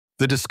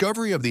The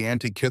discovery of the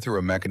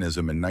Antikythera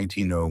mechanism in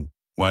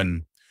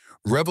 1901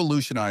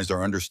 revolutionized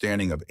our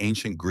understanding of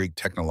ancient Greek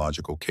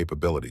technological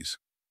capabilities.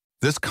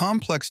 This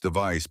complex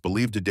device,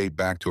 believed to date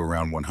back to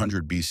around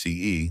 100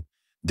 BCE,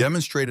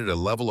 demonstrated a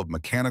level of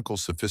mechanical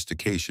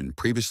sophistication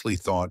previously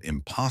thought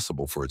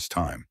impossible for its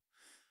time.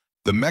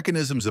 The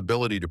mechanism's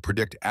ability to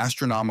predict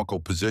astronomical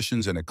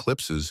positions and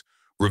eclipses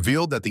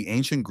revealed that the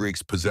ancient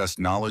Greeks possessed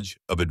knowledge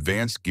of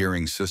advanced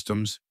gearing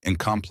systems and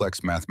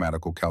complex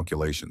mathematical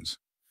calculations.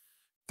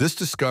 This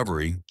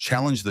discovery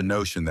challenged the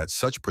notion that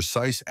such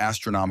precise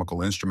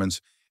astronomical instruments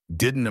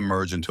didn't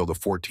emerge until the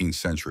 14th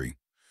century,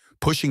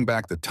 pushing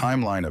back the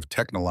timeline of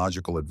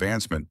technological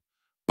advancement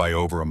by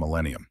over a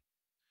millennium.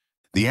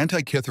 The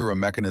Antikythera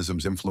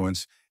mechanism's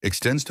influence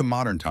extends to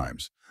modern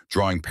times,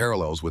 drawing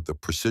parallels with the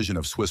precision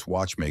of Swiss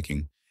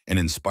watchmaking and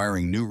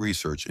inspiring new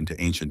research into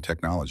ancient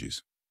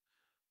technologies.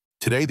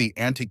 Today, the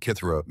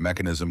Antikythera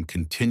mechanism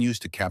continues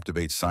to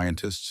captivate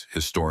scientists,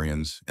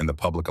 historians, and the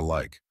public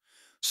alike,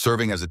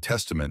 serving as a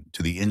testament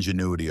to the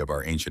ingenuity of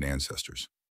our ancient ancestors.